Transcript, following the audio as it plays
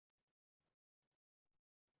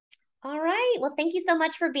All right. Well, thank you so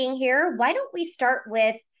much for being here. Why don't we start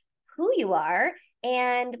with who you are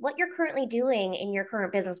and what you're currently doing in your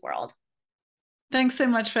current business world? Thanks so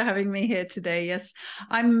much for having me here today. Yes,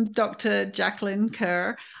 I'm Dr. Jacqueline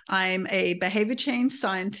Kerr. I'm a behavior change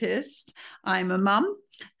scientist. I'm a mum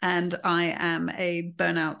and I am a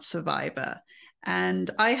burnout survivor. And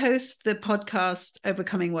I host the podcast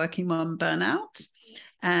Overcoming Working Mom Burnout.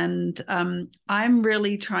 And I'm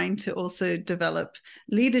really trying to also develop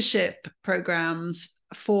leadership programs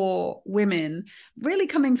for women, really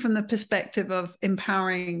coming from the perspective of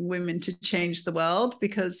empowering women to change the world,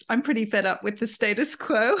 because I'm pretty fed up with the status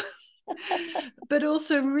quo. But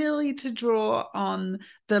also really to draw on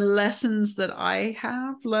the lessons that I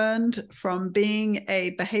have learned from being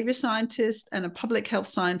a behavior scientist and a public health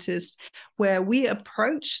scientist, where we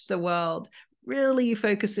approach the world really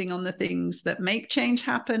focusing on the things that make change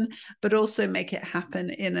happen, but also make it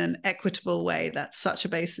happen in an equitable way. That's such a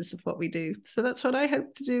basis of what we do. So that's what I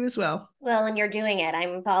hope to do as well. Well, and you're doing it.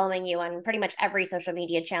 I'm following you on pretty much every social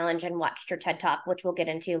media challenge and watched your TED Talk, which we'll get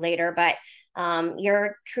into later. But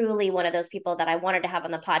you're truly one of those people that I wanted to have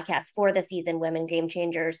on the podcast for the season Women Game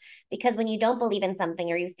Changers, because when you don't believe in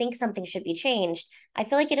something or you think something should be changed, I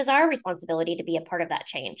feel like it is our responsibility to be a part of that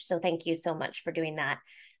change. So thank you so much for doing that.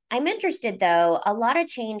 I'm interested though, a lot of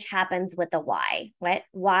change happens with the why, what,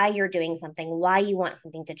 why you're doing something, why you want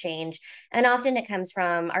something to change. And often it comes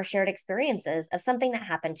from our shared experiences of something that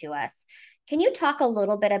happened to us. Can you talk a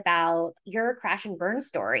little bit about your crash and burn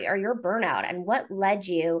story or your burnout and what led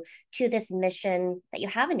you to this mission that you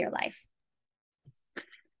have in your life?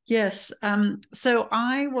 Yes. So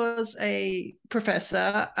I was a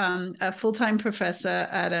professor, a full-time professor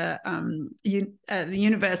at at a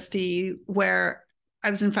university where I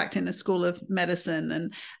was in fact in a school of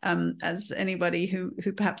medicine, and as anybody who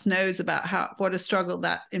perhaps knows about what a struggle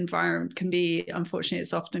that environment can be, unfortunately,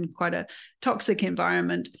 it's often quite a toxic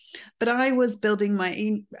environment. But I was building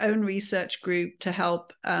my own research group to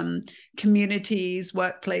help communities,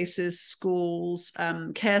 workplaces, schools,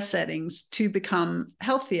 care settings to become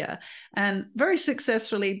healthier, and very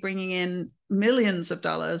successfully bringing in millions of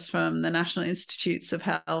dollars from the National Institutes of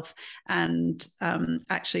Health, and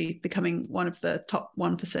actually becoming one of the top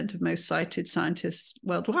 1% of most cited scientists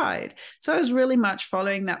worldwide. So I was really much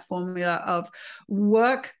following that formula of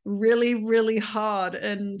work really, really hard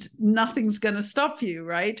and nothing's going to stop you,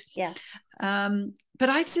 right? Yeah. But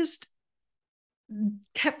I just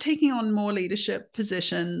kept taking on more leadership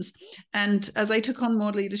positions. And as I took on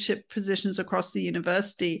more leadership positions across the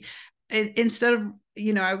university, instead of,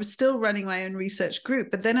 I was still running my own research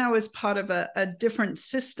group, but then I was part of a different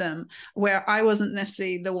system where I wasn't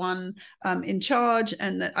necessarily the one in charge,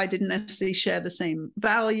 and that I didn't necessarily share the same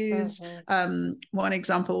values. One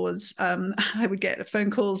example was I would get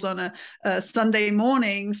phone calls on a Sunday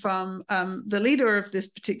morning from the leader of this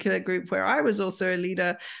particular group, where I was also a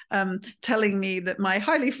leader, telling me that my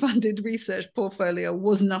highly funded research portfolio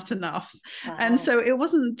was not enough. Wow. And so it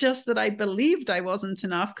wasn't just that I believed I wasn't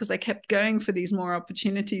enough, because I kept going for these more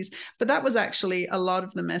opportunities, but that was actually a lot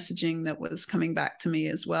of the messaging that was coming back to me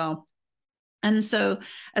as well. And so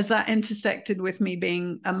as that intersected with me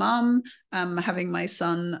being a mom, having my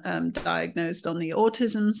son diagnosed on the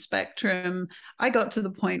autism spectrum, I got to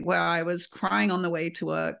the point where I was crying on the way to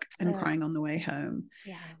work and crying on the way home.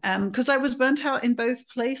 Because I was burnt out in both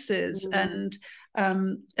places. And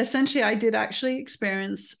essentially I did actually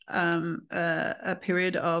experience a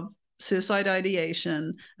period of suicide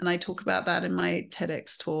ideation, and I talk about that in my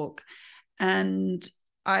TEDx talk. And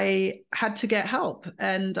I had to get help,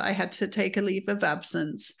 and I had to take a leave of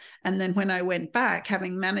absence. And then when I went back,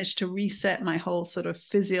 having managed to reset my whole sort of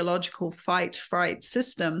physiological fight-fright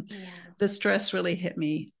system, the stress really hit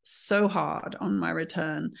me so hard on my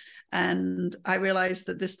return. And I realized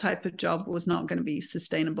that this type of job was not going to be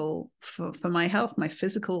sustainable for my health, my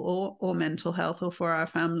physical or mental health, or for our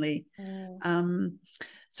family.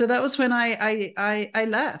 So that was when I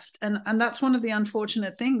left. And that's one of the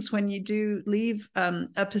unfortunate things when you do leave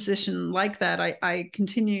a position like that. I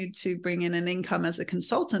continued to bring in an income as a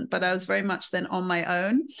consultant, but I was very much then on my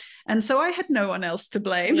own. And so I had no one else to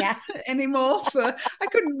blame anymore I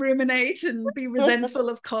couldn't ruminate and be resentful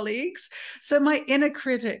of colleagues. So my inner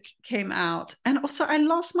critic came out. And also I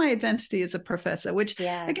lost my identity as a professor, which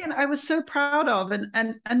again, I was so proud of,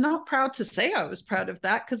 and not proud to say I was proud of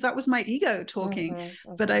that, because that was my ego talking.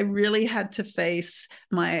 But I really had to face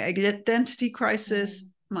my identity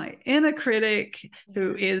crisis, my inner critic,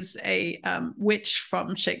 who is a witch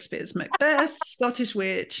from Shakespeare's Macbeth, Scottish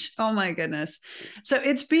witch. Oh my goodness. So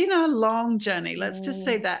it's been a long journey. Let's just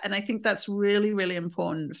say that. And I think that's really, really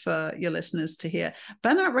important for your listeners to hear.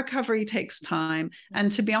 Burnout recovery takes time.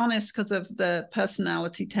 And to be honest, because of the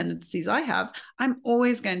personality tendencies I have, I'm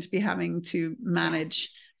always going to be having to manage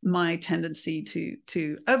my tendency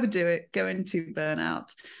to overdo it, go into burnout.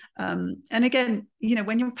 And again, you know,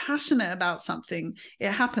 when you're passionate about something,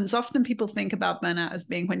 it happens. Often people think about burnout as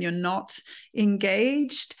being when you're not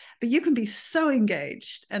engaged, but you can be so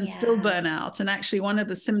engaged and still burn out. And actually, one of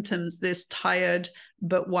the symptoms, this tired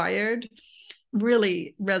but wired,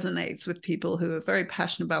 really resonates with people who are very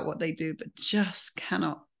passionate about what they do, but just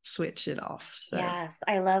cannot switch it off. So yes,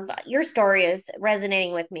 I love your story is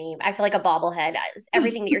resonating with me. I feel like a bobblehead.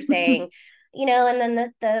 Everything that you're saying, you know, and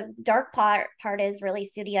then the dark part is really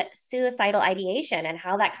suicidal ideation and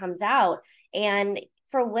how that comes out. And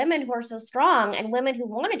for women who are so strong and women who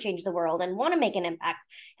want to change the world and want to make an impact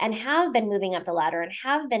and have been moving up the ladder and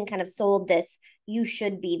have been kind of sold this, you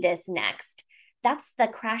should be this next. That's the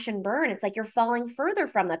crash and burn. It's like you're falling further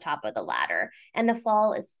from the top of the ladder, and the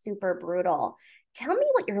fall is super brutal. Tell me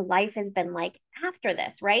what your life has been like after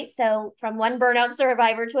this, right? So from one burnout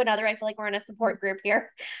survivor to another, I feel like we're in a support group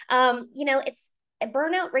here. You know, it's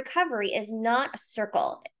burnout recovery is not a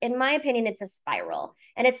circle. In my opinion, it's a spiral.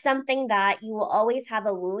 And it's something that you will always have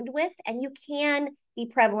a wound with, and you can be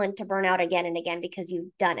prevalent to burnout again and again because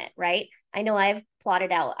you've done it, right? I know I've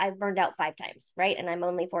plotted out, I've burned out 5 times, right? And I'm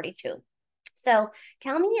only 42. So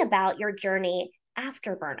tell me about your journey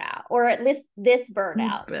after burnout, or at least this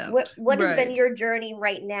burnout. What has been your journey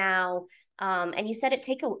right now? And you said it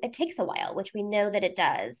takes a while, which we know that it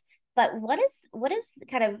does. But what is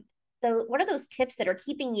kind of what are those tips that are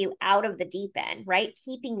keeping you out of the deep end, right?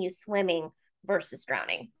 Keeping you swimming versus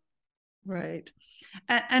drowning. Right.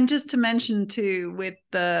 And just to mention too, with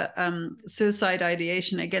the suicide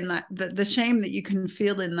ideation, again, that the shame that you can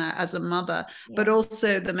feel in that as a mother, but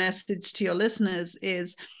also the message to your listeners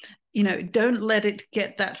is, you know, don't let it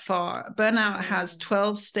get that far. Burnout has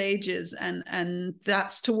 12 stages, and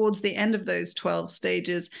that's towards the end of those 12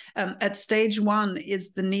 stages. At stage 1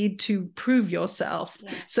 is the need to prove yourself.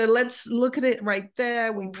 So let's look at it right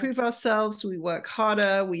there. We prove ourselves, we work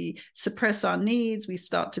harder, we suppress our needs, we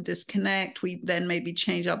start to disconnect, we then maybe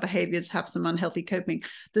change our behaviors, have some unhealthy coping.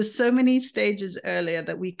 There's so many stages earlier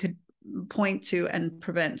that we could point to and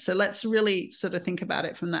prevent. So let's really sort of think about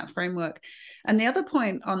it from that framework. And the other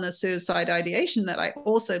point on the suicide ideation that I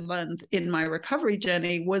also learned in my recovery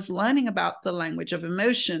journey was learning about the language of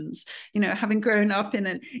emotions. You know, having grown up in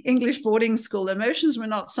an English boarding school, emotions were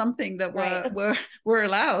not something that were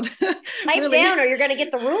allowed. Pipe really. Down or you're going to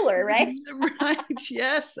get the ruler, right? Right.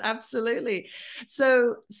 Yes, absolutely.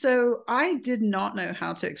 So I did not know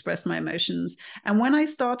how to express my emotions. And when I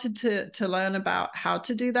started to learn about how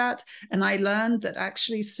to do that, and I learned that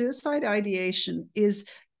actually suicide ideation is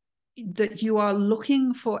that you are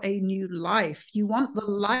looking for a new life. You want the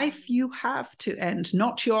life you have to end,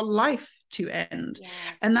 not your life to end.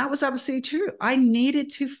 And that was absolutely true. I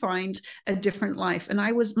needed to find a different life. And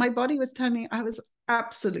my body was telling me I was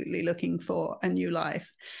absolutely looking for a new life.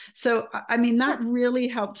 So, I mean, that really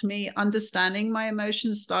helped me understanding my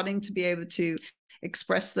emotions, starting to be able to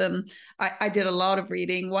express them. I did a lot of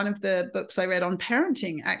reading. One of the books I read on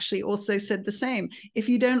parenting actually also said the same. If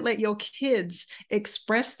you don't let your kids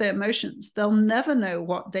express their emotions, they'll never know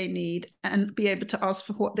what they need and be able to ask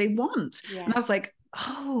for what they want. And I was like,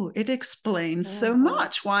 oh, it explains so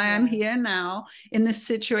much why I'm here now in this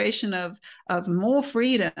situation of more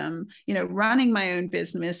freedom, you know, running my own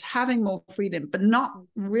business, having more freedom, but not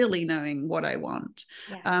really knowing what I want.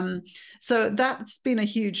 So that's been a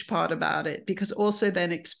huge part about it, because also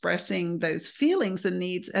then expressing those feelings and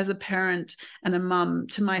needs as a parent and a mum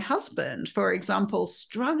to my husband, for example,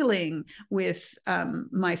 struggling with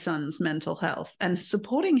my son's mental health and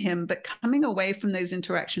supporting him, but coming away from those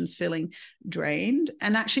interactions feeling drained,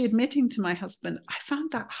 and actually admitting to my husband, I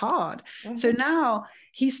found that hard. So now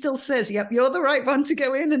he still says, yep, you're the right one to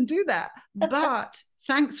go in and do that. But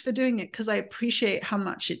thanks for doing it, because I appreciate how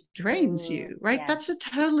much it drains you, right? That's a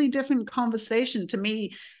totally different conversation to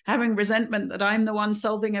me having resentment that I'm the one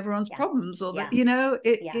solving everyone's problems, or that, you know,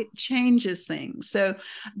 it changes things. So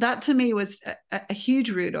that to me was a huge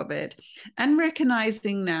root of it. And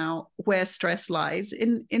recognizing now where stress lies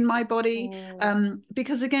in my body.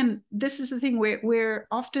 Because again, this is the thing, we're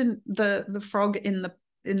often the frog in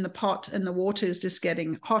the pot, and the water is just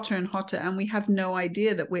getting hotter and hotter, and we have no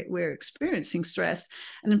idea that we're experiencing stress.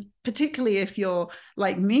 And particularly if you're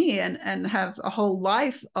like me and have a whole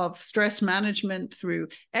life of stress management through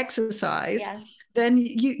exercise, then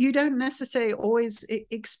you don't necessarily always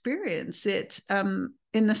experience it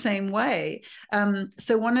in the same way.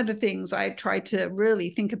 So one of the things I try to really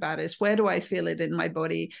think about is, where do I feel it in my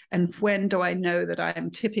body, and when do I know that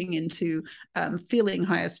I'm tipping into feeling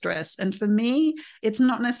higher stress? And for me, it's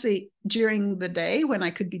not necessarily during the day when I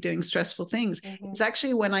could be doing stressful things. It's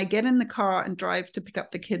actually when I get in the car and drive to pick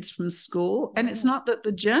up the kids from school. And it's not that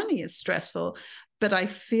the journey is stressful, but I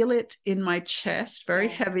feel it in my chest, very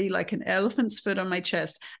heavy, like an elephant's foot on my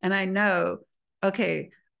chest. And I know, okay,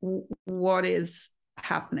 what is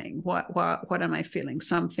happening? What am I feeling?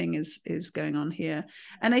 Something is going on here.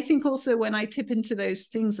 And I think also when I tip into those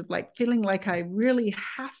things of like feeling like I really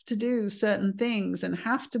have to do certain things and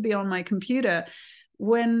have to be on my computer,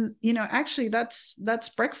 when, you know, actually that's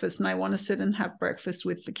breakfast and I want to sit and have breakfast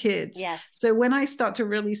with the kids. Yes. So when I start to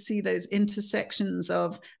really see those intersections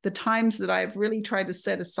of the times that I've really tried to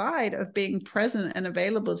set aside of being present and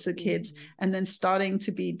available to kids, and then starting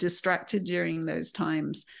to be distracted during those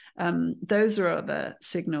times, those are the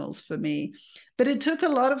signals for me. But it took a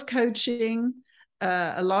lot of coaching,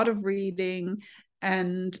 a lot of reading.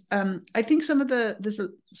 And I think some of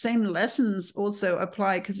the same lessons also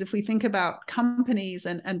apply, because if we think about companies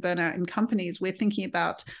and burnout in companies, we're thinking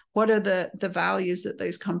about what are the values that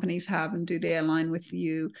those companies have, and do they align with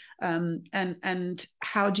you? And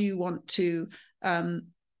how do you want to,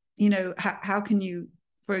 you know, how can you,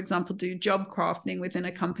 for example, do job crafting within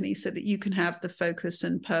a company so that you can have the focus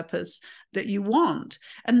and purpose that you want?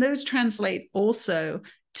 And those translate also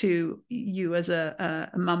to you as a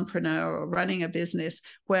mompreneur or running a business,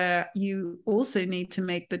 where you also need to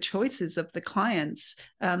make the choices of the clients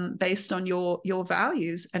based on your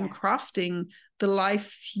values, and crafting the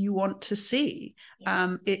life you want to see.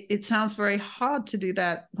 It sounds very hard to do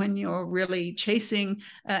that when you're really chasing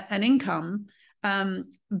an income,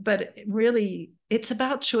 but really it's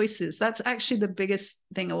about choices. That's actually the biggest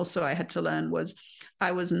thing also I had to learn, was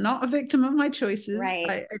I was not a victim of my choices.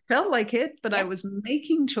 I felt like it, but I was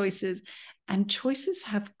making choices, and choices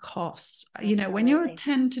have costs. Absolutely. You know, when you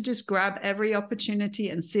tend to just grab every opportunity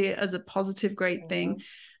and see it as a positive, great thing,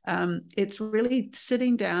 it's really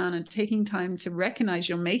sitting down and taking time to recognize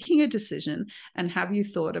you're making a decision, and have you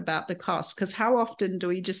thought about the cost? Because how often do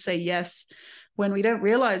we just say yes when we don't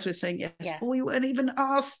realize we're saying yes, or we weren't even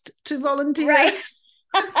asked to volunteer? Right.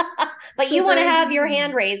 But you want to have your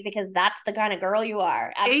hand raised because that's the kind of girl you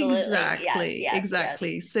are. Absolutely.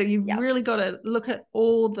 Exactly. So you've really got to look at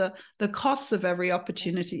all the costs of every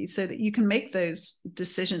opportunity, so that you can make those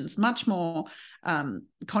decisions much more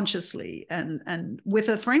consciously, and with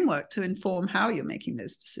a framework to inform how you're making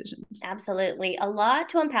those decisions. Absolutely. A lot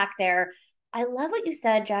to unpack there. I love what you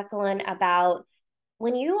said, Jacqueline, about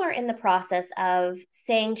when you are in the process of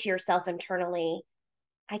saying to yourself internally,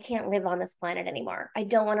 I can't live on this planet anymore. I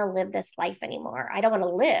don't want to live this life anymore. I don't want to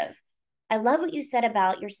live. I love what you said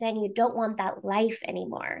about, you're saying you don't want that life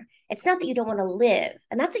anymore. It's not that you don't want to live.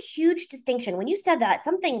 And that's a huge distinction. When you said that,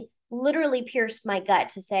 something literally pierced my gut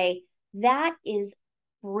to say, that is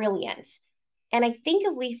brilliant. And I think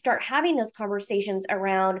if we start having those conversations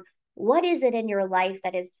around what is it in your life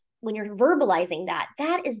that is, when you're verbalizing that,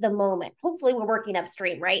 that is the moment. Hopefully we're working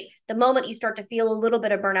upstream, right? The moment you start to feel a little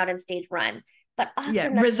bit of burnout and stage run. But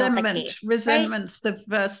often that's not the case. Resentment's the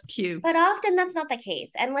first cue. But often that's not the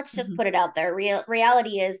case. And let's just put it out there.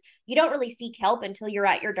 Reality is you don't really seek help until you're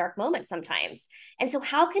at your dark moment sometimes. And so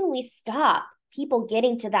how can we stop people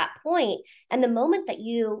getting to that point? And the moment that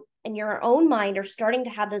you in your own mind are starting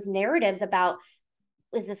to have those narratives about,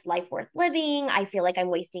 is this life worth living? I feel like I'm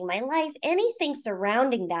wasting my life. Anything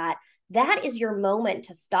surrounding that, that is your moment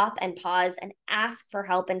to stop and pause and ask for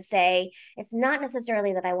help and say, it's not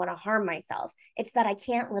necessarily that I want to harm myself. It's that I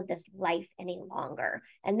can't live this life any longer.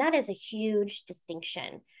 And that is a huge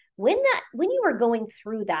distinction. When you were going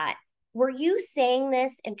through that, were you saying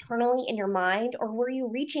this internally in your mind, or were you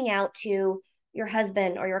reaching out to your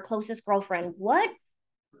husband or your closest girlfriend? What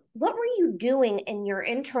were you doing in your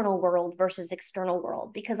internal world versus external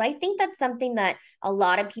world? Because I think that's something that a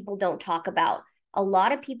lot of people don't talk about. A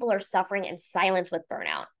lot of people are suffering in silence with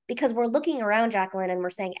burnout because we're looking around, Jacqueline, and we're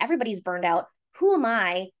saying everybody's burned out. Who am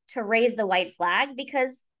I to raise the white flag?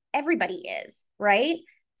 Because everybody is, right?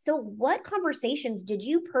 So what conversations did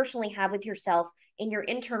you personally have with yourself in your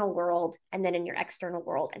internal world and then in your external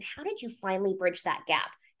world? And how did you finally bridge that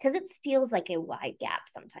gap? Because it feels like a wide gap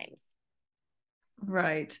sometimes.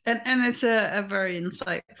 Right. And it's a very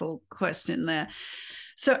insightful question there.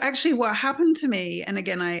 So actually what happened to me, and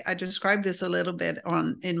again, I described this a little bit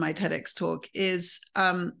in my TEDx talk, is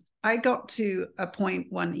I got to a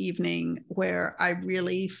point one evening where I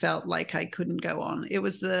really felt like I couldn't go on. It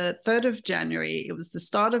was the 3rd of January. It was the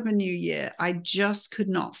start of a new year. I just could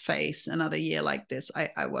not face another year like this.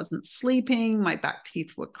 I wasn't sleeping. My back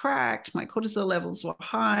teeth were cracked. My cortisol levels were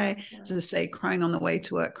high. As I say, crying on the way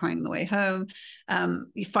to work, crying on the way home,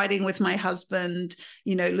 fighting with my husband,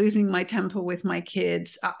 losing my temper with my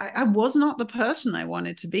kids. I was not the person I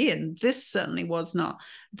wanted to be. And this certainly was not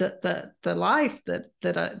the life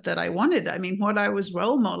that I wanted. I mean, what I was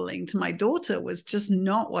role modeling to my daughter was just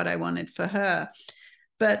not what I wanted for her.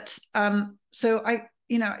 But so I,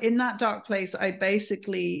 in that dark place, I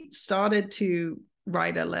basically started to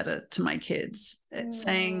write a letter to my kids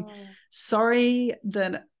saying, sorry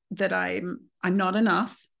that I'm not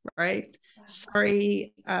enough, right?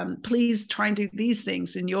 Sorry, please try and do these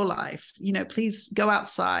things in your life. Please go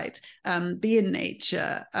outside, be in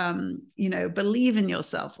nature, believe in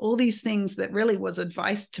yourself. All these things that really was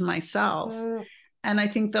advice to myself. And I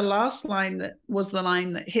think the last line that was the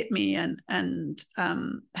line that hit me and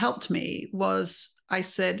helped me was, I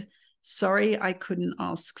said, sorry, I couldn't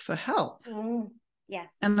ask for help.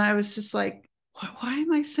 Yes. And I was just like, why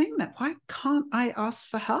am I saying that? Why can't I ask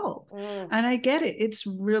for help? And I get it. It's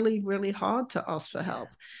really, really hard to ask for help.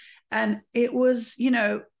 And it was,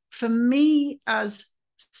 for me as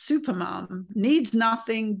supermom, needs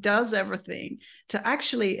nothing, does everything, to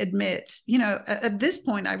actually admit, at this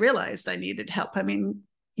point, I realized I needed help. I mean,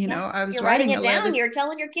 I was You're writing it down. letter. You're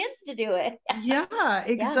telling your kids to do it. Yeah,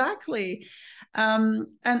 exactly.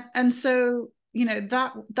 And so,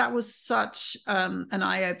 that was such an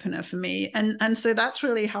eye-opener for me. And so that's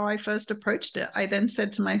really how I first approached it. I then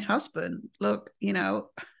said to my husband, look,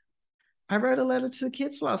 I wrote a letter to the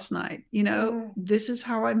kids last night. This is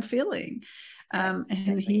how I'm feeling.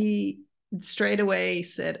 And he straight away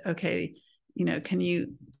said, okay, can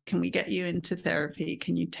we get you into therapy?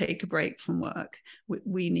 Can you take a break from work?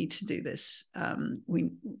 We need to do this.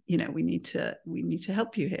 We need to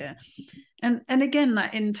help you here. And again,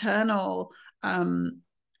 that internal, I'm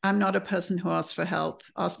not a person who asks for help.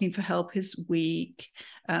 Asking for help is weak.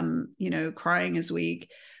 Crying is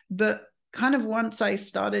weak. But kind of once I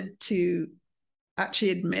started to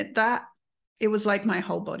actually admit that, it was like my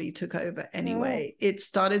whole body took over anyway. It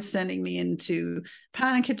started sending me into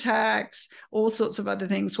panic attacks, all sorts of other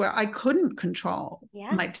things where I couldn't control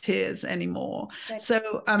my tears anymore. Good. So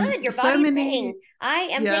Good. Your body's saying, I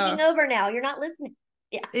am taking over now. You're not listening.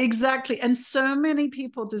 Yeah. Exactly. And so many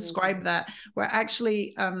people describe that, where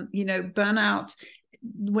actually, burnout,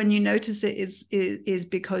 when you notice it, is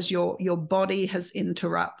because your body has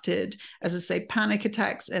interrupted, as I say, panic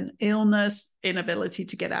attacks and illness, inability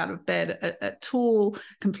to get out of bed at all,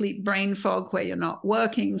 complete brain fog where you're not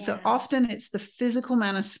working. So often it's the physical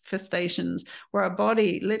manifestations where our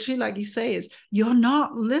body, literally, like you say, is you're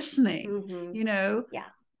not listening,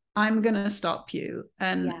 I'm going to stop you.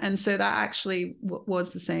 And so that actually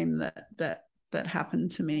was the same that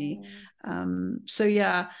happened to me.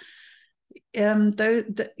 That's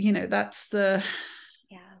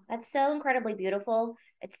so incredibly beautiful.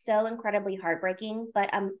 It's so incredibly heartbreaking,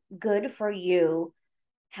 but good for you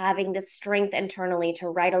having the strength internally to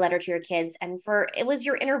write a letter to your kids, and it was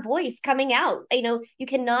your inner voice coming out. You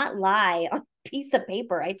cannot lie on a piece of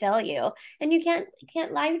paper, I tell you. And you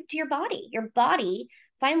can't lie to your body. Your body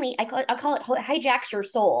finally, I call it hijacks your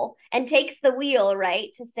soul and takes the wheel, right?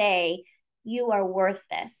 To say, you are worth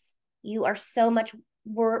this. You are so much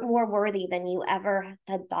more worthy than you ever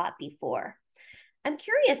had thought before. I'm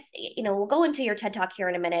curious, we'll go into your TED Talk here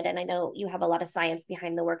in a minute, and I know you have a lot of science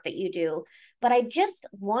behind the work that you do, but I just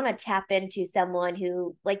want to tap into someone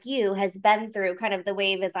who, like you, has been through kind of the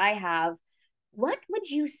wave as I have. What would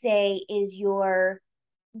you say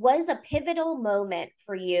was a pivotal moment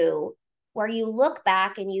for you where you look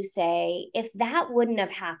back and you say, if that wouldn't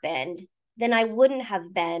have happened, then I wouldn't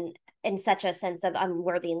have been in such a sense of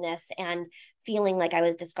unworthiness and feeling like I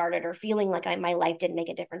was discarded, or feeling like my life didn't make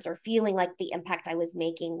a difference, or feeling like the impact I was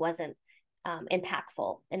making wasn't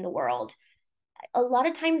impactful in the world. A lot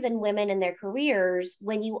of times in women in their careers,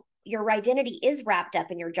 when your identity is wrapped up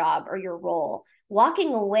in your job or your role,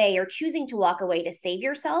 walking away or choosing to walk away to save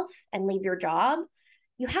yourself and leave your job,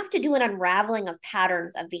 you have to do an unraveling of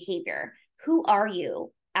patterns of behavior. Who are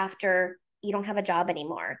you after you don't have a job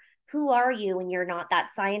anymore? Who are you when you're not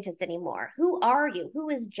that scientist anymore? Who are you? Who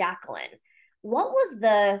is Jacqueline? What was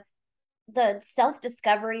the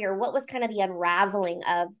self-discovery, or what was kind of the unraveling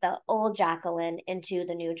of the old Jacqueline into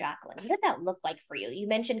the new Jacqueline? What did that look like for you? You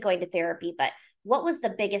mentioned going to therapy, but what was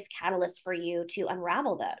the biggest catalyst for you to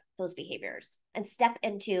unravel those behaviors and step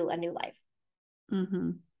into a new life?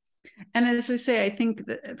 Mm-hmm. And as I say, I think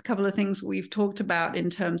that a couple of things we've talked about in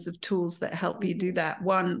terms of tools that help you do that.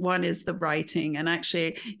 One is the writing. And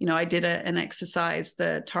actually, I did an exercise,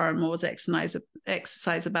 the Tara Moore's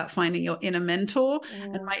exercise about finding your inner mentor.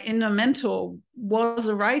 And my inner mentor was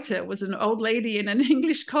a writer, was an old lady in an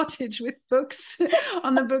English cottage with books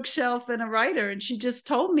on the bookshelf and a writer. And she just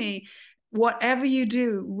told me, whatever you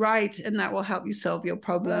do, write, and that will help you solve your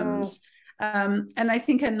problems. And I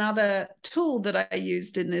think another tool that I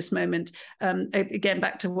used in this moment, again,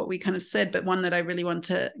 back to what we kind of said, but one that I really want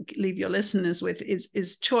to leave your listeners with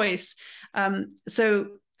is choice. So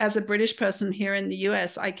as a British person here in the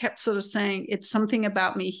US, I kept sort of saying it's something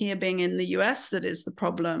about me here being in the US that is the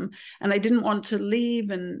problem. And I didn't want to leave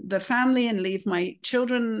and the family and leave my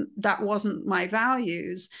children. That wasn't my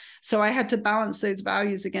values. So I had to balance those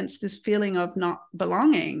values against this feeling of not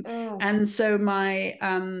belonging. And so my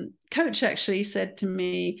coach actually said to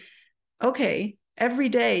me, okay, every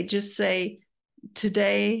day, just say,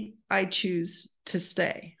 today I choose to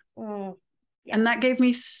stay. Yeah. And that gave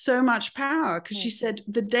me so much power, because she said,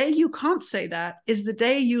 the day you can't say that is the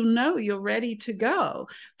day you're ready to go.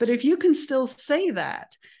 But if you can still say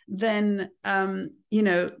that, then, then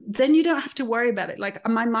you don't have to worry about it. Like,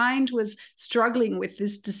 my mind was struggling with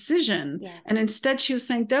this decision. Yes. And instead she was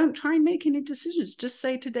saying, don't try and make any decisions. Just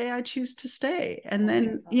say, today I choose to stay. And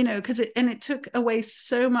then, because it took away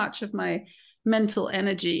so much of my mental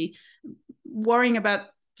energy worrying about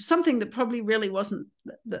something that probably really wasn't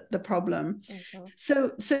the problem. So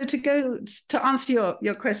to answer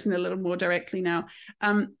your question a little more directly now,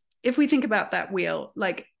 if we think about that wheel,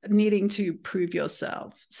 like needing to prove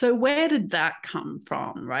yourself. So where did that come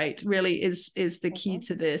from, right? Really is the key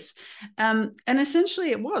to this. And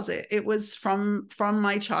essentially it was from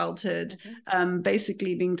my childhood,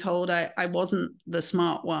 basically being told I wasn't the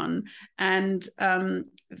smart one, and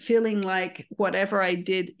feeling like whatever I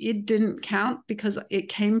did, it didn't count because it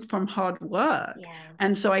came from hard work. Yeah.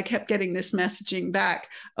 And so I kept getting this messaging back,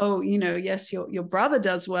 oh, yes, your brother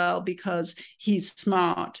does well because he's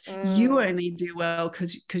smart. You only do well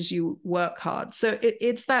because you work hard. So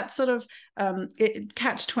it's that sort of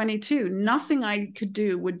catch-22. Nothing I could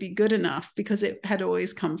do would be good enough because it had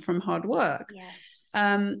always come from hard work. Yes.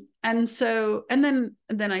 And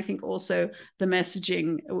then I think also the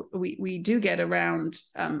messaging we do get around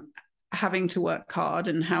having to work hard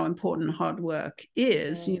and how important hard work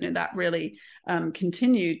is, that really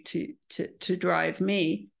continued to drive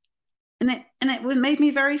me. And it made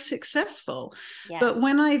me very successfody. Yes. But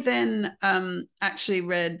when I then actually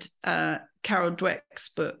read Carol Dweck's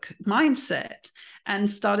book, Mindset, and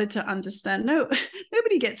started to understand,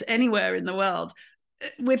 nobody gets anywhere in the world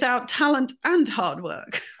without talent and hard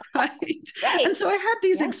work, right? And so I had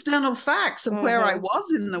these external facts of where I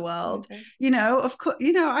was in the world. Of course,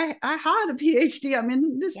 I had a PhD. I'm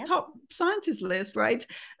in this top scientist list, right?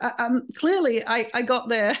 Clearly, I got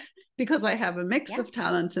there because I have a mix of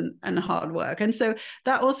talent and hard work. And so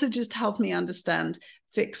that also just helped me understand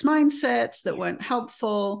fixed mindsets that weren't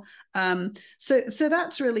helpful. So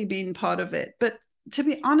that's really been part of it. But to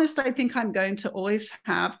be honest, I think I'm going to always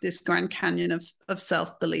have this Grand Canyon of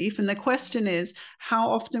self-belief. And the question is,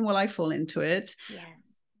 how often will I fall into it? Yes.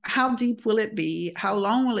 How deep will it be? How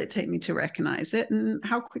long will it take me to recognize it? And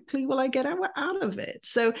how quickly will I get out of it?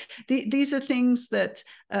 So these are things that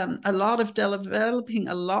a lot of developing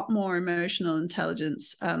a lot more emotional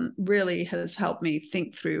intelligence really has helped me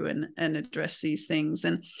think through and address these things.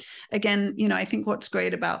 And again, I think what's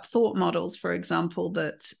great about thought models, for example,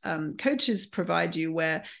 that coaches provide you,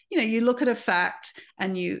 where, you look at a fact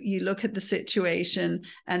and you look at the situation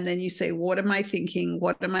and then you say, what am I thinking?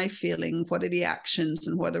 What am I feeling? What are the actions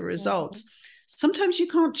and what are the results? Sometimes you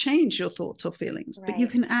can't change your thoughts or feelings, but you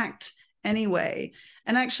can act anyway.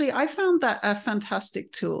 And actually, I found that a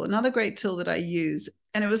fantastic tool. Another great tool that I use,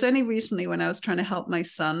 and it was only recently when I was trying to help my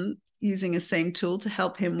son using the same tool to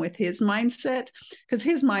help him with his mindset, because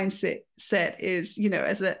his mindset is,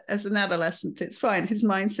 as an adolescent, it's fine. His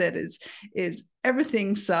mindset is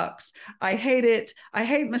everything sucks. I hate it. I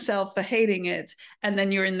hate myself for hating it. And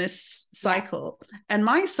then you're in this cycle. And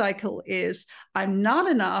my cycle is, I'm not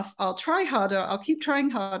enough. I'll try harder. I'll keep trying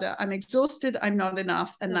harder. I'm exhausted. I'm not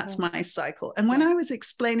enough. And that's my cycle. And when I was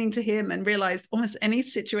explaining to him and realized almost any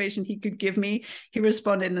situation he could give me, he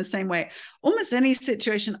responded in the same way. Almost any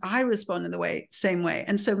situation, I respond in the same way.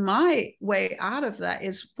 And so my way out of that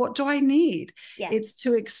is, what do I need? Yes. It's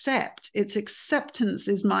to accept. It's acceptance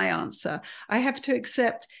is my answer. I have to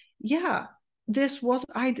accept, this was,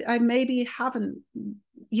 I maybe haven't,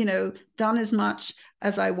 done as much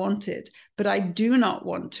as I wanted, but I do not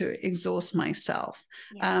want to exhaust myself.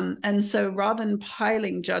 Yes. And so rather than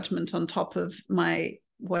piling judgment on top of my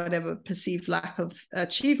whatever perceived lack of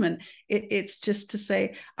achievement. It's just to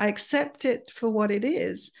say, I accept it for what it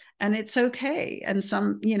is, and it's okay. And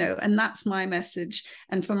and that's my message.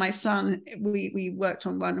 And for my son, we worked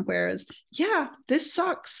on one, whereas, yeah, this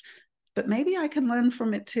sucks, but maybe I can learn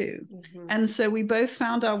from it too. Mm-hmm. And so we both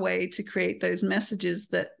found our way to create those messages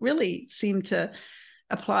that really seem to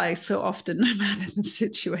apply so often, no matter the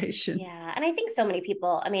situation. Yeah. And I think so many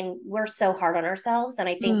people, I mean, we're so hard on ourselves. And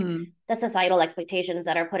I think the societal expectations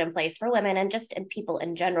that are put in place for women and just in people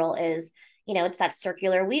in general is, it's that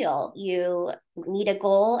circular wheel. You meet a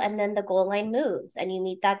goal and then the goal line moves and you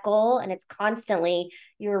meet that goal, and it's constantly,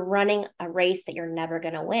 you're running a race that you're never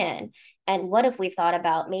going to win. And what if we thought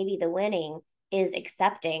about maybe the winning is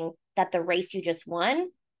accepting that the race you just won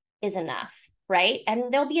is enough, right?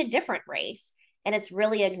 And there'll be a different race. And it's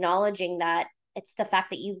really acknowledging that it's the fact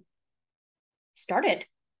that you started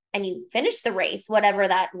and you finished the race, whatever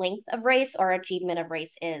that length of race or achievement of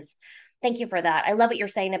race is. Thank you for that. I love what you're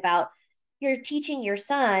saying about you're teaching your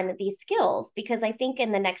son these skills, because I think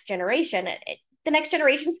in the next generation, the next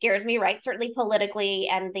generation scares me, right? Certainly politically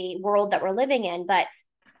and the world that we're living in, but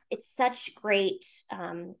it's such great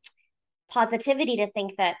positivity to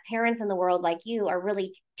think that parents in the world like you are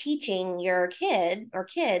really teaching your kid or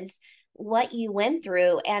kids what you went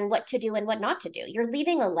through and what to do and what not to do. You're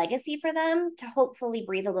leaving a legacy for them to hopefully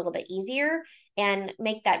breathe a little bit easier and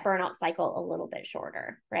make that burnout cycle a little bit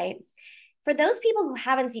shorter, right? For those people who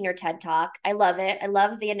haven't seen your TED Talk, I love it. I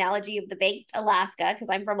love the analogy of the baked Alaska, because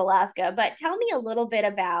I'm from Alaska, but tell me a little bit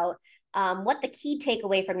about what the key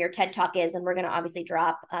takeaway from your TED Talk is. And we're going to obviously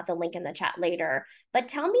drop the link in the chat later, but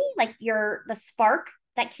tell me like the spark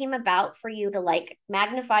that came about for you to like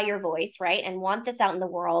magnify your voice, right? And want this out in the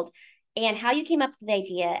world, and how you came up with the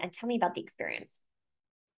idea, and tell me about the experience.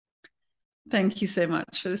 Thank you so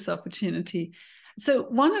much for this opportunity. So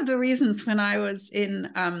one of the reasons when I was in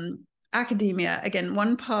academia, again,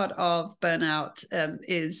 one part of burnout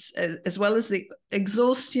is, as well as the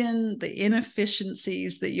exhaustion, the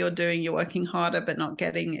inefficiencies that you're doing, you're working harder but not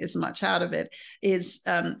getting as much out of it, is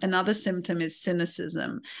another symptom is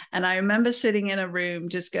cynicism. And I remember sitting in a room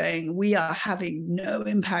just going, we are having no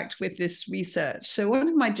impact with this research. So one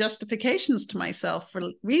of my justifications to myself for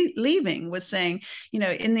leaving was saying,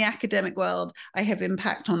 in the academic world, I have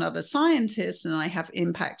impact on other scientists and I have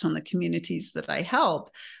impact on the communities that I help.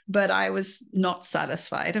 But I was not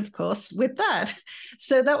satisfied, of course, with that.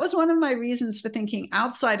 So that was one of my reasons for thinking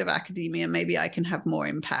outside of academia, maybe I can have more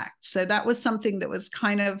impact. So that was something that was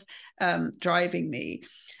kind of driving me.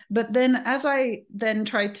 But then as I then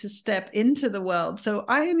tried to step into the world, so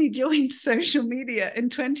I only joined social media in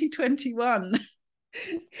 2021.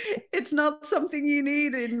 It's not something you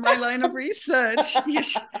need in my line of research.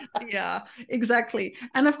 Yeah, exactly.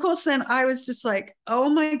 And of course, then I was just like, oh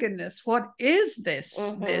my goodness, what is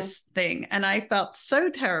this thing? And I felt so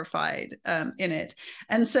terrified in it.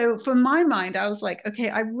 And so for my mind, I was like, okay,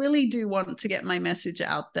 I really do want to get my message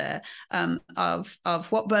out there of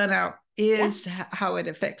what burnout is, how it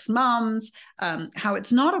affects moms, how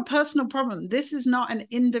it's not a personal problem. This is not an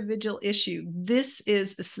individual issue. This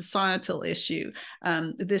is a societal issue.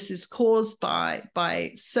 This is caused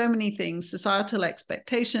by so many things, societal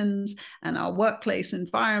expectations and our workplace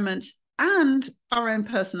environments and our own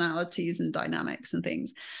personalities and dynamics and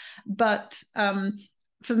things. But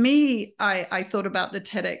for me, I thought about the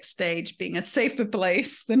TEDx stage being a safer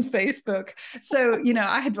place than Facebook. So,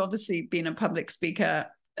 I had obviously been a public speaker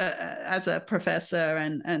as a professor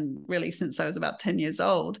and really since I was about 10 years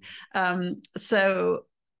old. So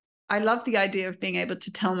I love the idea of being able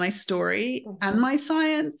to tell my story and my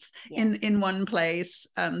science in one place.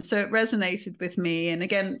 So it resonated with me. And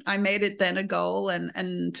again, I made it then a goal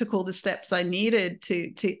and took all the steps I needed to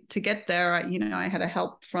get there. I had a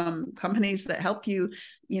help from companies that help you,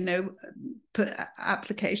 put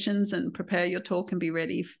applications and prepare your talk and be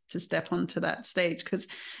ready to step onto that stage. Because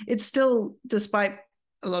it's still, despite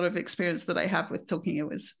a lot of experience that I have with talking, it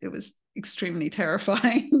was extremely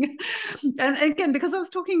terrifying. And again, because I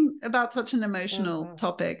was talking about such an emotional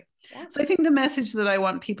topic. Yeah. So I think the message that I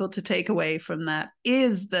want people to take away from that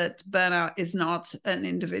is that burnout is not an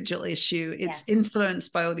individual issue. It's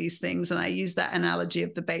influenced by all these things. And I use that analogy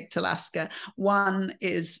of the baked Alaska. One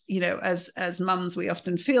is, as mums, we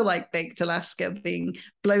often feel like baked Alaska, being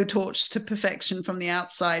blowtorch to perfection from the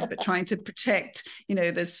outside, but trying to protect,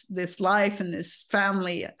 this life and this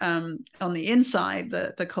family on the inside,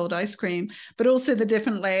 the cold ice cream, but also the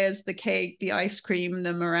different layers, the cake, the ice cream,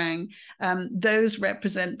 the meringue. Those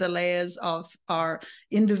represent the layers of our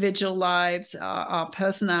individual lives, our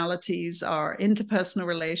personalities, our interpersonal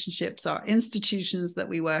relationships, our institutions that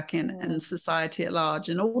we work in, and society at large.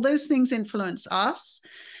 And all those things influence us.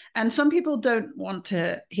 And some people don't want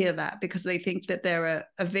to hear that because they think that they're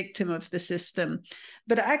a victim of the system.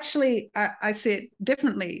 But actually, I see it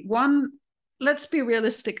differently. One, let's be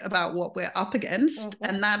realistic about what we're up against.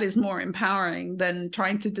 And that is more empowering than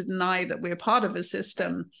trying to deny that we're part of a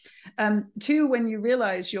system. Two, when you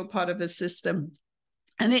realize you're part of a system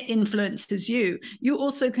and it influences you, you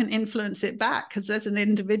also can influence it back, because as an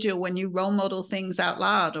individual, when you role model things out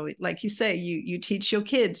loud, or like you say, you teach your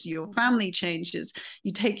kids, your family changes,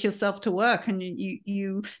 you take yourself to work and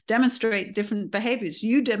you demonstrate different behaviors,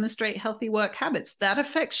 you demonstrate healthy work habits, that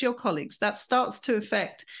affects your colleagues, that starts to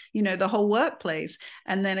affect, the whole workplace,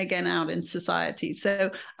 and then again out in society.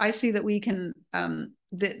 So I see that we can,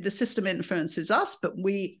 the system influences us, but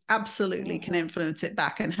we absolutely can influence it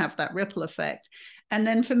back and have that ripple effect. And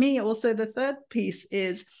then for me, also the third piece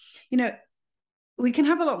is, we can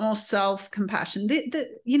have a lot more self-compassion.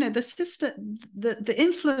 The system, the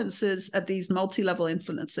influences of these multi-level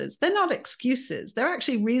influences, they're not excuses. They're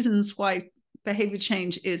actually reasons why behavior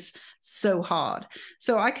change is so hard.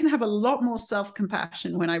 So I can have a lot more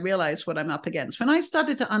self-compassion when I realize what I'm up against. When I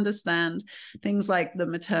started to understand things like the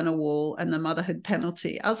maternal wall and the motherhood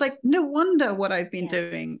penalty, I was like, no wonder what I've been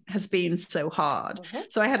doing has been so hard.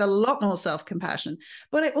 So I had a lot more self-compassion,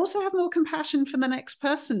 but I also have more compassion for the next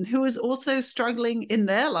person who is also struggling in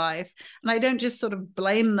their life. And I don't just sort of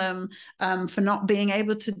blame them for not being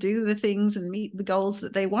able to do the things and meet the goals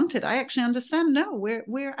that they wanted. I actually understand, no,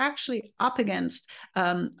 we're actually up against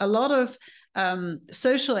a lot of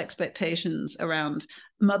social expectations around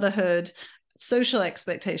motherhood, social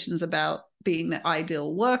expectations about being the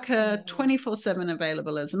ideal worker, 24/7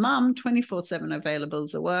 available as a mom, 24/7 available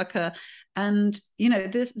as a worker. And,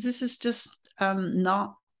 this is just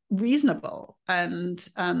not reasonable and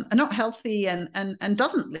not healthy, and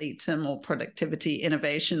doesn't lead to more productivity,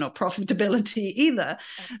 innovation, or profitability either.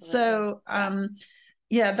 Absolutely. So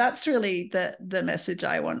that's really the message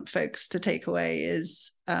I want folks to take away,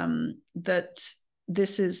 is that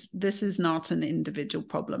this is not an individual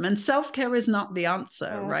problem, and self-care is not the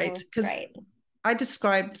answer, right? Because I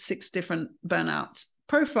described 6 different burnout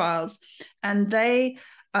profiles, and they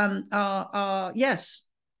are yes,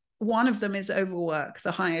 one of them is overwork,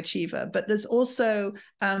 the high achiever, but there's also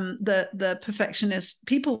the perfectionist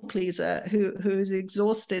people pleaser who is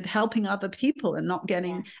exhausted helping other people and not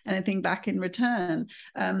getting anything back in return.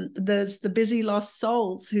 There's the busy lost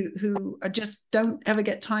souls who are just don't ever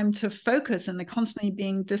get time to focus, and they're constantly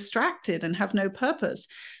being distracted and have no purpose.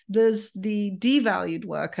 There's the devalued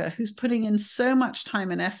worker who's putting in so much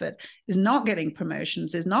time and effort, is not getting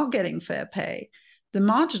promotions, is not getting fair pay. The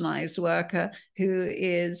marginalized worker who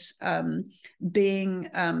is being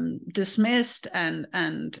dismissed and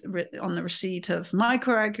on the receipt of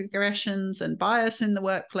microaggressions and bias in the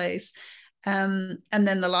workplace. And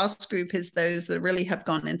then the last group is those that really have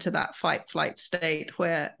gone into that fight-flight state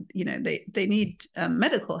where, they need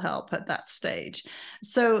medical help at that stage.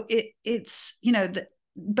 So it's,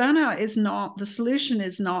 burnout is not, the solution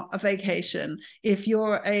is not a vacation. If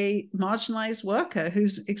you're a marginalized worker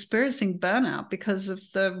who's experiencing burnout because of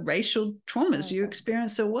the racial traumas you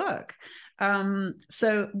experience at work.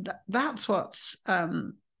 So that's what's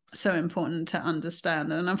so important to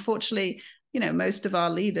understand. And unfortunately, most of our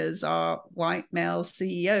leaders are white male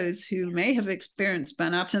CEOs who may have experienced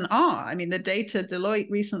burnout and are. I mean, the data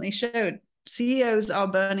Deloitte recently showed, CEOs are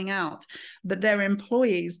burning out, but their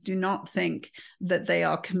employees do not think that they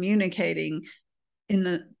are communicating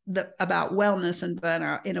in about wellness and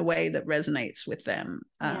burnout in a way that resonates with them.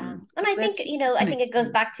 And I think, I think it goes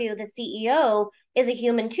back to the CEO is a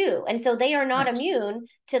human too. And so they are not immune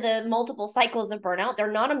to the multiple cycles of burnout.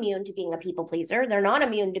 They're not immune to being a people pleaser. They're not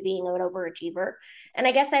immune to being an overachiever. And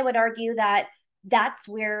I guess I would argue that that's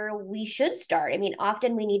where we should start. I mean,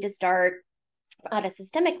 often we need to start at a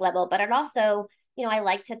systemic level, but it also, I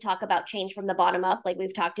like to talk about change from the bottom up, like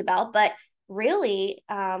we've talked about, but really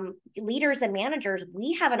leaders and managers,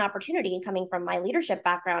 we have an opportunity, and coming from my leadership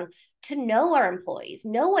background, to know our employees,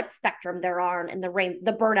 know what spectrum they're on in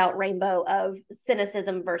the burnout rainbow of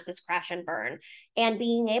cynicism versus crash and burn, and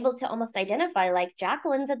being able to almost identify, like,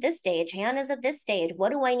 Jacqueline's at this stage, Hannah's at this stage,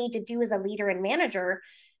 what do I need to do as a leader and manager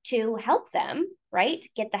to help them, right,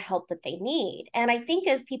 get the help that they need. And I think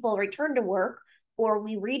as people return to work, or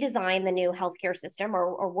we redesign the new healthcare system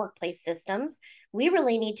or workplace systems, we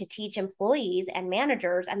really need to teach employees and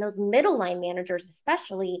managers, and those middle line managers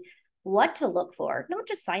especially, what to look for, not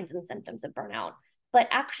just signs and symptoms of burnout, but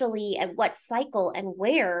actually at what cycle and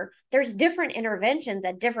where. There's different interventions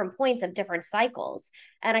at different points of different cycles.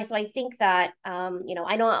 And so I think that,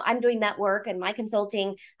 I know I'm doing that work and my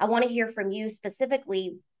consulting. I want to hear from you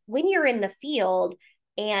specifically when you're in the field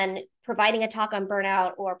and providing a talk on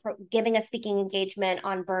burnout or giving a speaking engagement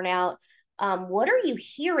on burnout. What are you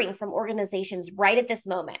hearing from organizations right at this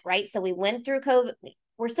moment, right? So we went through COVID.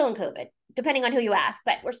 We're still in COVID, depending on who you ask,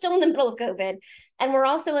 but we're still in the middle of COVID. And we're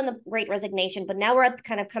also in the Great Resignation, but now we're at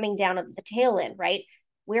kind of coming down at the tail end, right?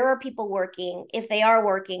 Where are people working? If they are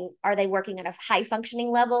they working at a high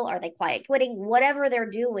functioning level? Are they quiet quitting? Whatever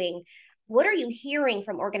they're doing, what are you hearing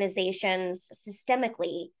from organizations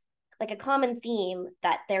systemically, like a common theme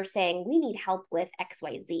that they're saying, we need help with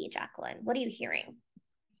XYZ, Jacqueline? What are you hearing?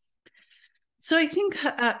 So I think,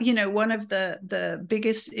 one of the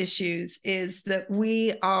biggest issues is that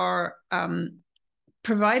we are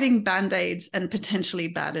providing band-aids and potentially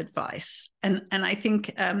bad advice. And I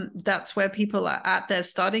think that's where people are at. They're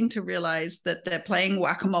starting to realize that they're playing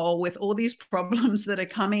whack-a-mole with all these problems that are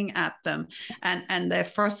coming at them. And they're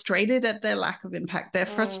frustrated at their lack of impact. They're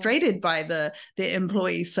frustrated by the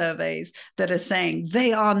employee surveys that are saying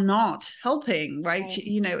they are not helping, right?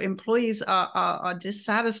 Employees are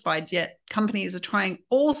dissatisfied, yet companies are trying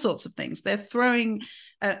all sorts of things. They're throwing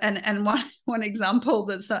and one example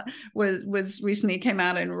that was recently came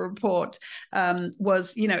out in a report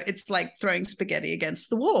was, it's like throwing spaghetti against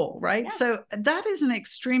the wall, right? Yeah. So that is an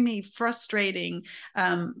extremely frustrating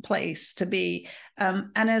place to be.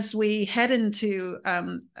 And as we head into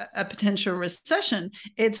a potential recession,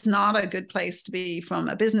 it's not a good place to be from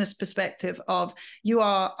a business perspective of you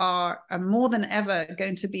are more than ever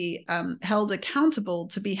going to be held accountable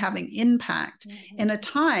to be having impact in a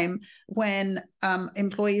time when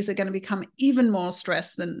employees are going to become even more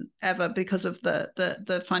stressed than ever because of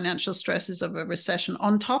the financial stresses of a recession,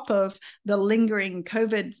 on top of the lingering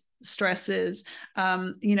COVID stresses,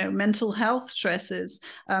 mental health stresses,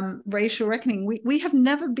 racial reckoning. We have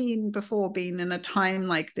never been in a time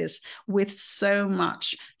like this with so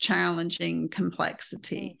much challenging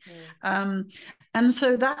complexity. And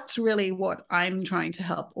so that's really what I'm trying to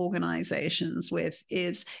help organizations with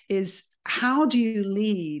is how do you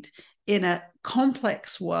lead in a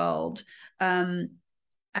complex world, and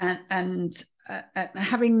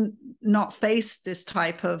having not faced this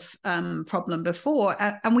type of problem before,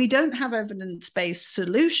 and we don't have evidence-based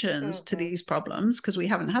solutions to these problems because we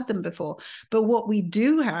haven't had them before. But what we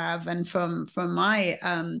do have, and from my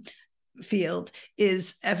field,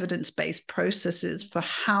 is evidence-based processes for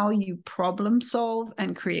how you problem solve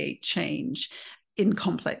and create change in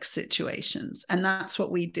complex situations. And that's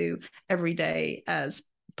what we do every day as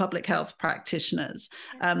public health practitioners.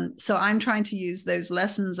 So I'm trying to use those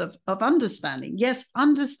lessons of understanding. Yes,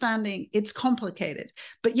 understanding it's complicated,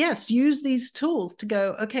 but yes, use these tools to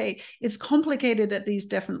go, okay, it's complicated at these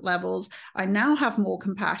different levels. I now have more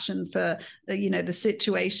compassion for the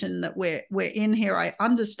situation that we're in here. I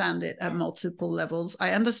understand it at multiple levels.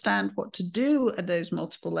 I understand what to do at those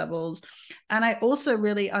multiple levels. And I also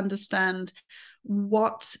really understand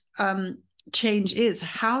what change is,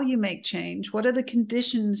 how you make change, what are the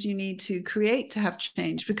conditions you need to create to have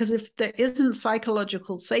change. Because if there isn't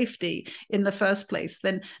psychological safety in the first place,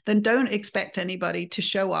 then don't expect anybody to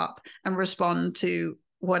show up and respond to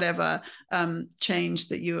whatever change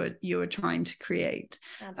that you are trying to create.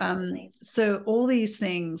 So all these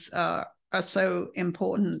things are so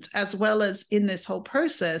important, as well as in this whole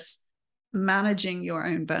process managing your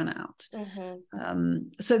own burnout.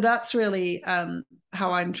 So that's really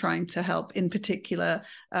how I'm trying to help, in particular,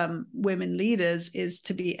 women leaders, is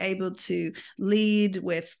to be able to lead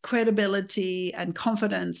with credibility and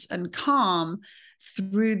confidence and calm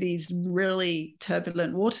through these really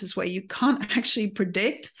turbulent waters where you can't actually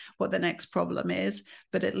predict what the next problem is,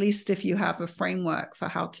 but at least if you have a framework for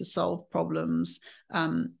how to solve problems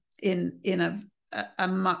in a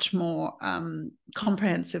much more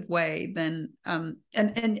comprehensive way, then and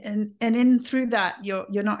in through that you're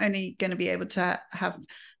not only going to be able to have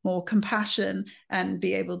more compassion and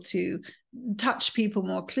be able to touch people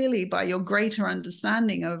more clearly by your greater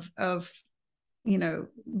understanding of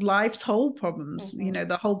life's whole problems,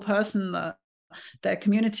 the whole person, their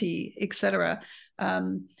community, etc.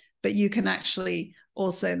 But you can actually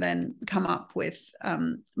also then come up with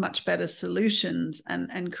much better solutions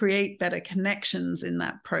and create better connections in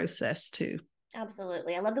that process too.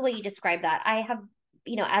 Absolutely. I love the way you describe that. I have,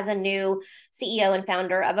 as a new CEO and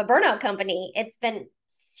founder of a burnout company, it's been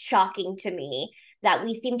shocking to me that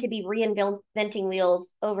we seem to be reinventing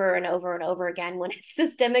wheels over and over and over again when it's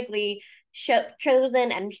systemically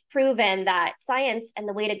chosen and proven that science and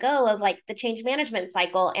the way to go of like the change management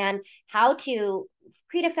cycle and how to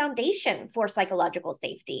create a foundation for psychological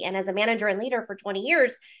safety. And as a manager and leader for 20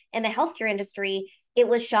 years in the healthcare industry, it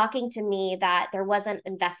was shocking to me that there wasn't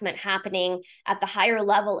investment happening at the higher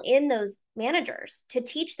level in those managers to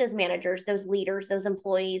teach those managers, those leaders, those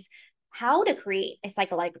employees how to create a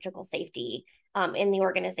psychological safety in the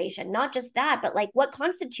organization. Not just that, but like what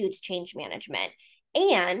constitutes change management.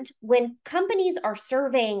 And when companies are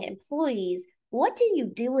surveying employees, what do you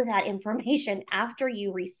do with that information after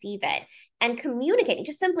you receive it? And communicating,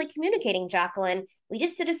 just simply communicating, Jacqueline, we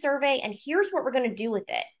just did a survey and here's what we're going to do with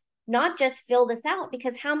it. Not just fill this out,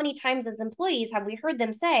 because how many times as employees have we heard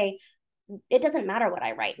them say, it doesn't matter what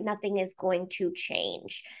I write, nothing is going to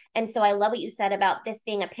change. And so I love what you said about this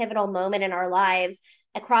being a pivotal moment in our lives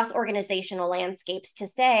across organizational landscapes to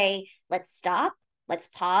say, let's stop, let's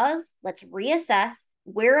pause, let's reassess.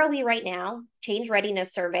 Where are we right now? Change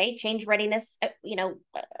readiness survey, change readiness,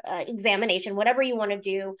 examination, whatever you want to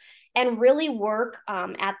do, and really work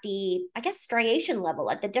at the, I guess, striation level,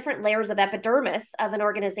 at the different layers of epidermis of an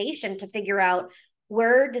organization to figure out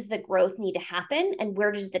where does the growth need to happen and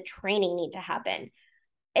where does the training need to happen.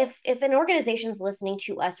 If an organization's listening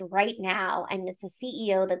to us right now and it's a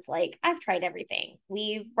CEO that's like, I've tried everything.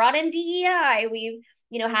 We've brought in DEI, we've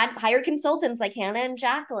had hired consultants like Hannah and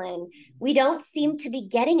Jacqueline. We don't seem to be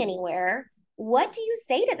getting anywhere. What do you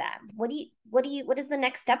say to them? What is the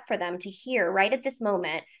next step for them to hear right at this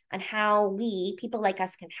moment on how we, people like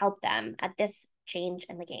us, can help them at this change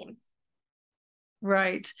in the game?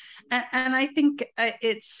 Right. And I think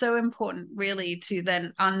it's so important really to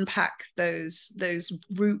then unpack those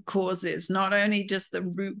root causes, not only just the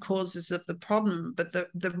root causes of the problem, but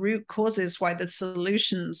the root causes why the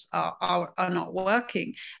solutions are not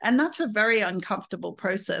working. And that's a very uncomfortable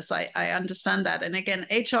process. I understand that. And again,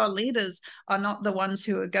 HR leaders are not the ones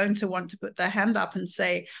who are going to want to put their hand up and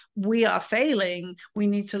say, we are failing. We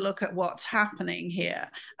need to look at what's happening here.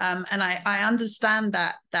 And I understand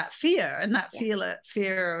that fear and that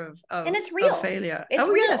fear of and it's real. Of failure. It's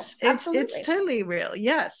real. Yes, it's totally real.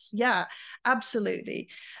 Yes, yeah, absolutely.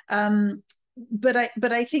 But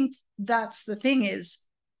I think that's the thing is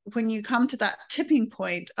when you come to that tipping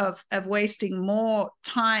point of wasting more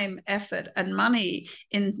time, effort, and money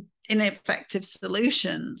in ineffective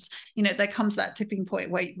solutions, there comes that tipping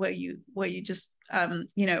point where you just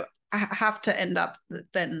have to end up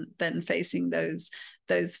then facing those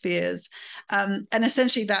fears, and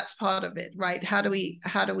essentially that's part of it, right? How do we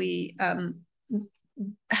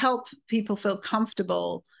help people feel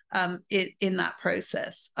comfortable in that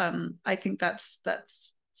process? I think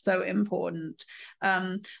that's so important.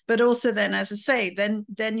 But also then, as I say,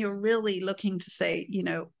 then you're really looking to say,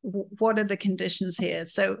 what are the conditions here?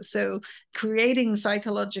 So creating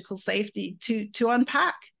psychological safety to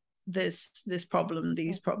unpack this problem,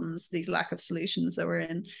 these problems, these lack of solutions that we're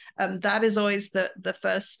in. That is always the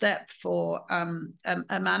first step for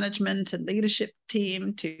a management and leadership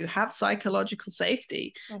team to have psychological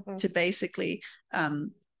safety, to basically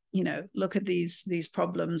look at these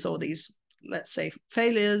problems or these, let's say,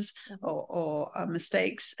 failures or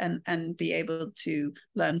mistakes and be able to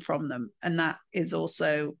learn from them. And that is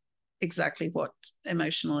also exactly what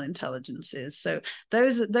emotional intelligence is. So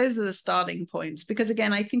those are the starting points, because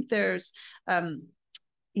again, I think there's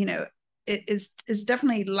it is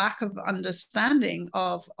definitely lack of understanding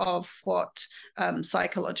of what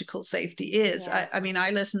psychological safety is. Yes. I mean, I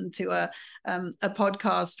listened to a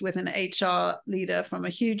podcast with an HR leader from a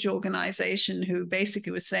huge organization who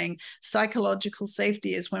basically was saying psychological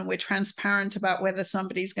safety is when we're transparent about whether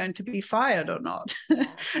somebody's going to be fired or not.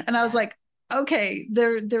 And I was like, okay,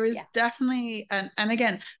 there is definitely, and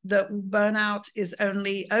again, the burnout is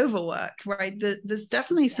only overwork, right? There's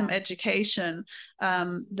definitely some education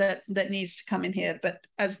that needs to come in here. But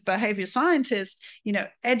as behavior scientists,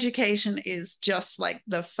 education is just like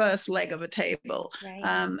the first leg of a table,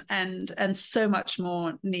 right. And so much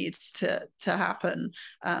more needs to happen.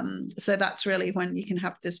 So that's really when you can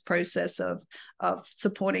have this process of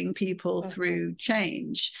supporting people through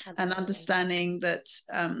change. Absolutely. And understanding that,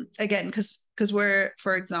 again, because we're,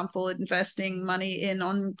 for example, investing money in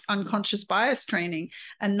unconscious bias training,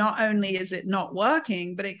 and not only is it not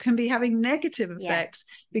working, but it can be having negative effects,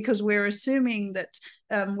 because we're assuming that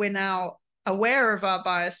we're now aware of our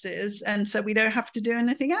biases, and so we don't have to do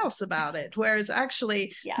anything else about it. Whereas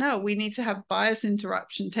actually, no, we need to have bias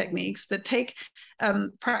interruption techniques that take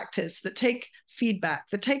practice, that take feedback,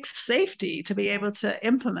 that takes safety to be able to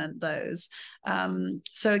implement those.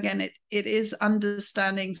 So again, it is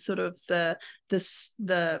understanding sort of the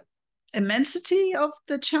immensity of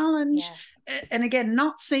the challenge. Yes. And again,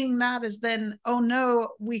 not seeing that as then, oh no,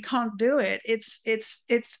 we can't do it.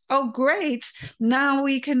 It's oh great, now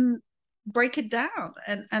we can break it down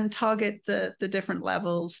and target the different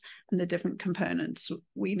levels and the different components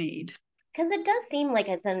we need. Because it does seem like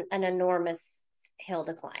it's an enormous hill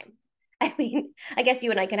to climb. I mean, I guess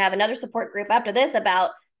you and I can have another support group after this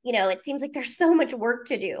about, it seems like there's so much work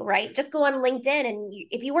to do, right? Just go on LinkedIn, and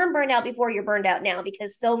if you weren't burned out before, you're burned out now,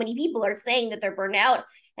 because so many people are saying that they're burned out,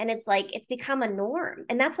 and it's like, it's become a norm.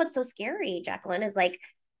 And that's what's so scary, Jacqueline, is like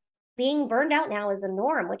being burned out now is a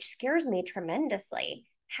norm, which scares me tremendously.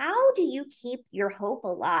 How do you keep your hope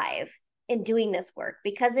alive in doing this work?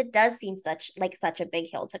 Because it does seem such a big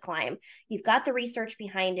hill to climb. You've got the research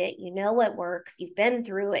behind it, what works, you've been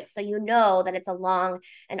through it, so you know that it's a long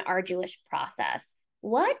and arduous process.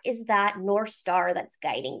 What is that North Star that's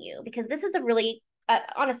guiding you? Because this is a really,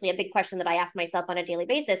 honestly, a big question that I ask myself on a daily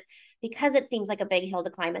basis, because it seems like a big hill to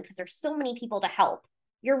climb, and because there's so many people to help.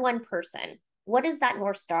 You're one person. What is that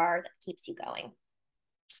North Star that keeps you going?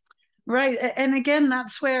 Right. And again,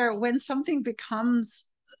 that's where when something becomes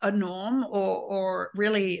a norm, or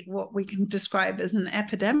really what we can describe as an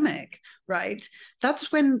epidemic, right?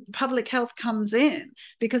 That's when public health comes in,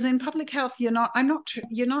 because in public health, you're not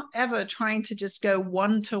ever trying to just go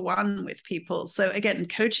one-to-one with people. So again,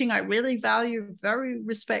 coaching, I really value, very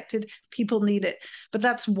respected, people need it, but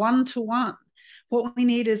that's one-to-one. What we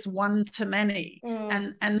need is one-to-many.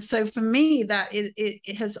 And so for me, that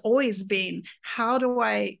it has always been, how do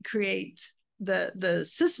I create the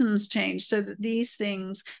systems change so that these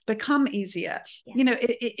things become easier? Yes.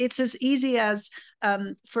 It's as easy as,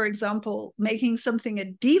 for example, making something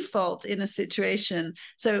a default in a situation.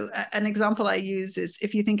 So an example I use is,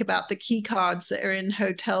 if you think about the key cards that are in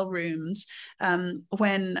hotel rooms,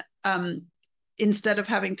 when instead of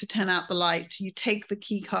having to turn out the light, you take the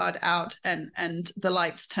key card out and the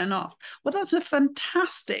lights turn off. Well, that's a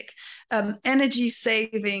fantastic energy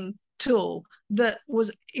saving tool that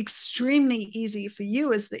was extremely easy for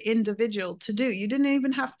you as the individual to do. You didn't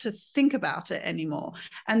even have to think about it anymore.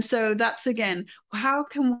 And so that's, again, how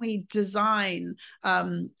can we design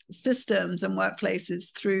systems and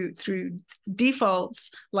workplaces through defaults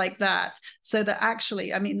like that, so that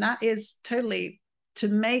actually, I mean, that is totally, to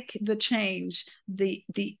make the change the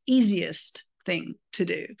easiest thing to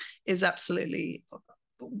do is absolutely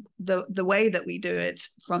the way that we do it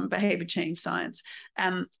from behavior change science,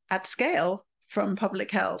 at scale from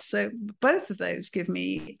public health. So both of those give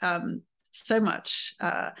me so much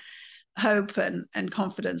hope and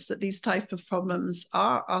confidence that these type of problems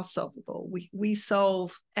are solvable. We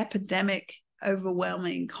solve epidemic,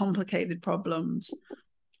 overwhelming, complicated problems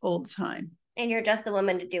all the time. And you're just the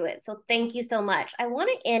woman to do it. So thank you so much. I want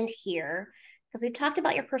to end here, because we've talked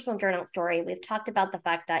about your personal burnout story. We've talked about the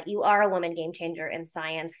fact that you are a woman game changer in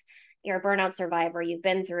science. You're a burnout survivor. You've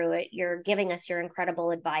been through it. You're giving us your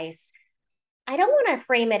incredible advice. I don't want to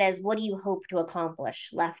frame it as, what do you hope to accomplish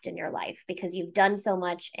left in your life? Because you've done so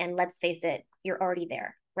much, and let's face it, you're already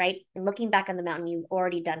there, right? And looking back on the mountain, you've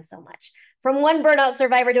already done so much. From one burnout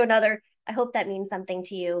survivor to another, I hope that means something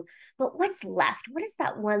to you. But what's left? What is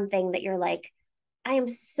that one thing that you're like, I am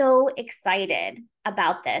so excited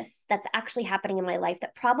about this, that's actually happening in my life,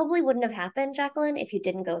 that probably wouldn't have happened, Jacqueline, if you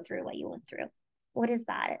didn't go through what you went through? What is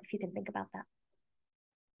that, if you can think about that?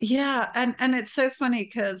 Yeah, and it's so funny,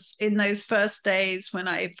 because in those first days when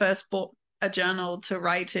I first bought a journal to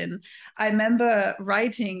write in, I remember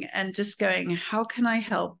writing and just going, how can I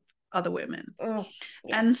help other women? Yeah.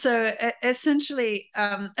 And so essentially,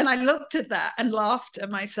 and I looked at that and laughed at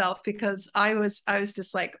myself, because I was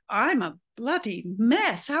just like, I'm a bloody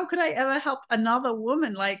mess. How could I ever help another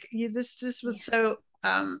woman? Like, this just was so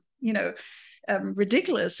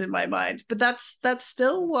ridiculous in my mind. But that's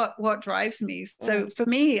still what drives me. So for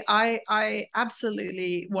me, I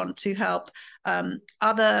absolutely want to help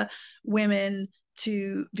other women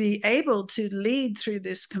to be able to lead through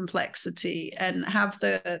this complexity and have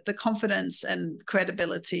the confidence and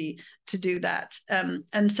credibility to do that.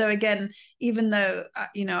 And so again, even though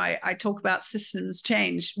I talk about systems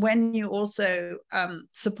change, when you also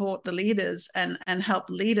support the leaders and help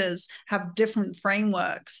leaders have different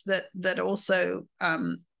frameworks that also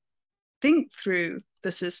think through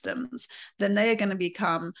the systems, then they are going to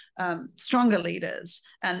become stronger leaders.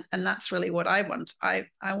 And that's really what I want. I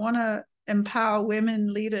want to empower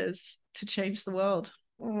women leaders to change the world.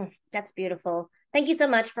 That's beautiful. Thank you so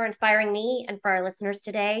much for inspiring me and for our listeners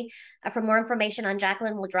today. For more information on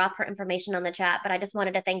Jacqueline, we'll drop her information on the chat, but I just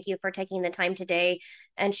wanted to thank you for taking the time today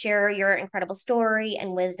and share your incredible story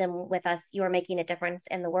and wisdom with us. You are making a difference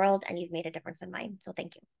in the world, and you've made a difference in mine. So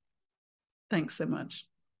thank you. Thanks so much.